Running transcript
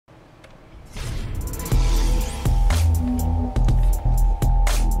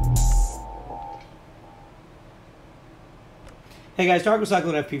Hey guys, Tarek with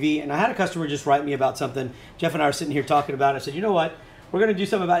Cyclone FPV, and I had a customer just write me about something. Jeff and I are sitting here talking about it. I said, you know what? We're going to do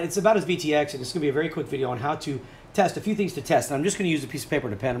something about it. It's about his VTX, and it's going to be a very quick video on how to test, a few things to test. And I'm just going to use a piece of paper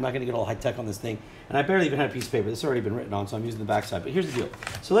and a pen. I'm not going to get all high-tech on this thing. And I barely even had a piece of paper. This has already been written on, so I'm using the backside. But here's the deal.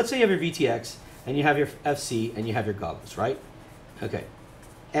 So let's say you have your VTX, and you have your FC, and you have your goggles, right? Okay.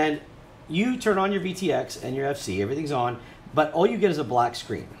 And you turn on your VTX and your FC. Everything's on, but all you get is a black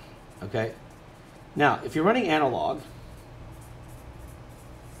screen, okay? Now, if you're running analog,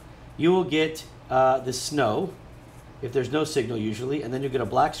 you will get the snow if there's no signal usually, and then you'll get a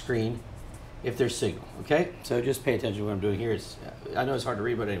black screen if there's signal, okay? So just pay attention to what I'm doing here. I know it's hard to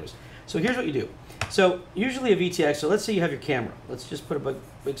read, but anyways. So here's what you do. So usually a VTX, so let's say you have your camera. Let's just put a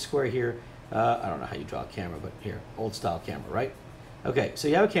big square here. I don't know how you draw a camera, but here, old style camera, right? Okay, so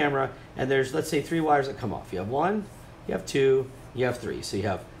you have a camera, and there's, let's say, 3 wires that come off. You have 1, you have 2, you have 3. So you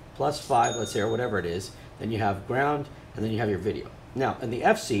have +5, let's say, or whatever it is. Then you have ground, and then you have your video. Now, in the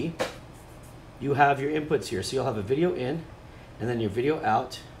FC, you have your inputs here. So you'll have a video in, and then your video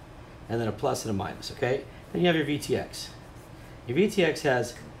out, and then a plus and a minus, okay? Then you have your VTX. Your VTX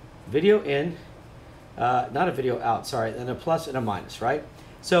has video in, not a video out, sorry, and a plus and a minus, right?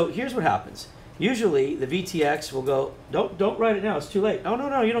 So here's what happens. Usually the VTX will go, don't write it now, it's too late. Oh,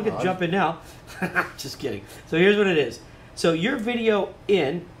 no, you don't get to jump in now. Just kidding. So here's what it is. So your video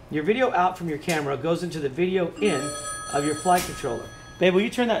in, your video out from your camera goes into the video in of your flight controller. Babe, will you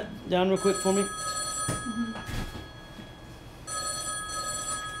turn that down real quick for me? Mm-hmm.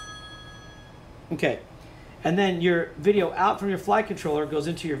 Okay. And then your video out from your flight controller goes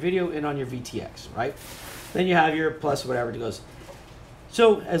into your video in on your VTX, right? Then you have your plus whatever it goes.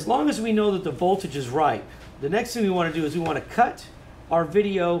 So as long as we know that the voltage is right, the next thing we want to do is we want to cut our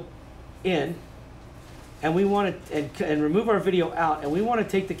video in, and we want to and remove our video out, and we want to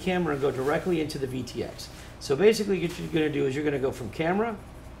take the camera and go directly into the VTX. So basically what you're going to do is you're going to go from camera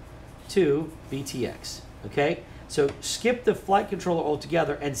to VTX, okay? So skip the flight controller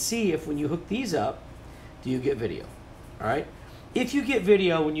altogether and see if when you hook these up, do you get video, all right? If you get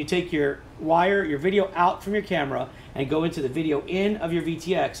video when you take your wire, your video out from your camera and go into the video in of your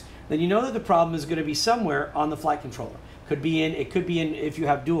VTX, then you know that the problem is going to be somewhere on the flight controller. Could be in, it could be in if you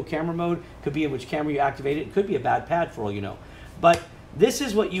have dual camera mode, could be in which camera you activate it. It could be a bad pad for all you know. But this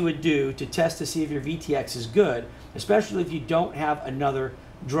is what you would do to test to see if your VTX is good, especially if you don't have another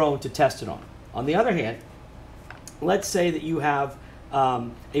drone to test it on. On the other hand, let's say that you have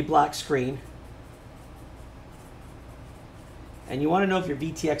a black screen and you want to know if your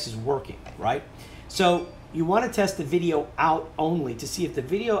VTX is working, right? So you want to test the video out only to see if the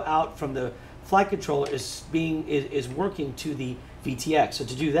video out from the flight controller is working to the VTX. So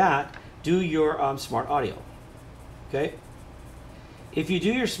to do that, do your smart audio, okay? If you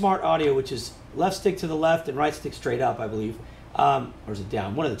do your smart audio, which is left stick to the left and right stick straight up, I believe, or is it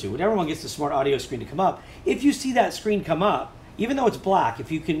down? One of the two. When everyone gets the smart audio screen to come up, if you see that screen come up, even though it's black,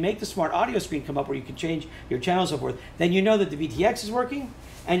 if you can make the smart audio screen come up where you can change your channel and so forth, then you know that the VTX is working,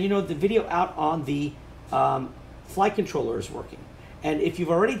 and you know that the video out on the flight controller is working. And if you've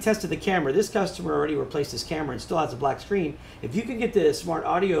already tested the camera, this customer already replaced his camera and still has a black screen, if you can get the smart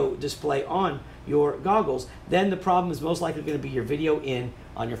audio display on your goggles, then the problem is most likely going to be your video in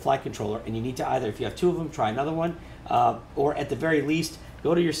on your flight controller, and you need to either, if you have 2 of them, try another one, or at the very least,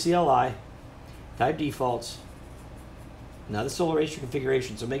 go to your CLI, type defaults. Now this will erase your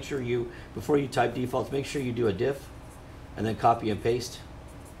configuration, so make sure you, before you type defaults, make sure you do a diff, and then copy and paste.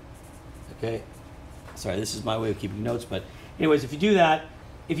 Okay? Sorry, this is my way of keeping notes, but anyways, if you do that,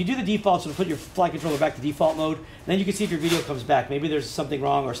 if you do the defaults and put your flight controller back to default mode, then you can see if your video comes back. Maybe there's something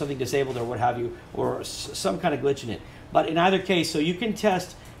wrong or something disabled or what have you, or some kind of glitch in it. But in either case, so you can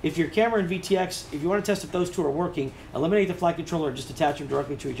test if your camera and VTX, if you want to test if those two are working, eliminate the flight controller and just attach them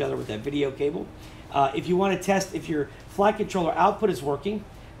directly to each other with that video cable. If you want to test if your flight controller output is working,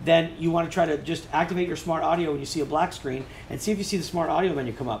 then you want to try to just activate your smart audio when you see a black screen and see if you see the smart audio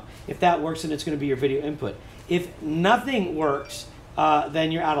menu come up. If that works, then it's going to be your video input. If nothing works,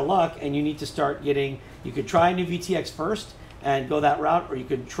 then you're out of luck and you need to start getting, you could try a new VTX first and go that route, or you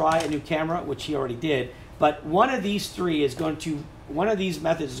could try a new camera, which he already did. But one of these three is going to, one of these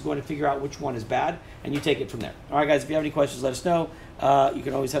methods is going to figure out which one is bad, and you take it from there. All right, guys, if you have any questions, let us know. You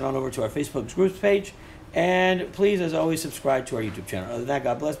can always head on over to our Facebook groups page. And please, as always, subscribe to our YouTube channel. Other than that,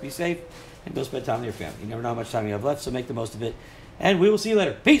 God bless, be safe, and go spend time with your family. You never know how much time you have left, so make the most of it. And we will see you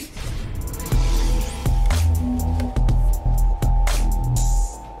later. Peace!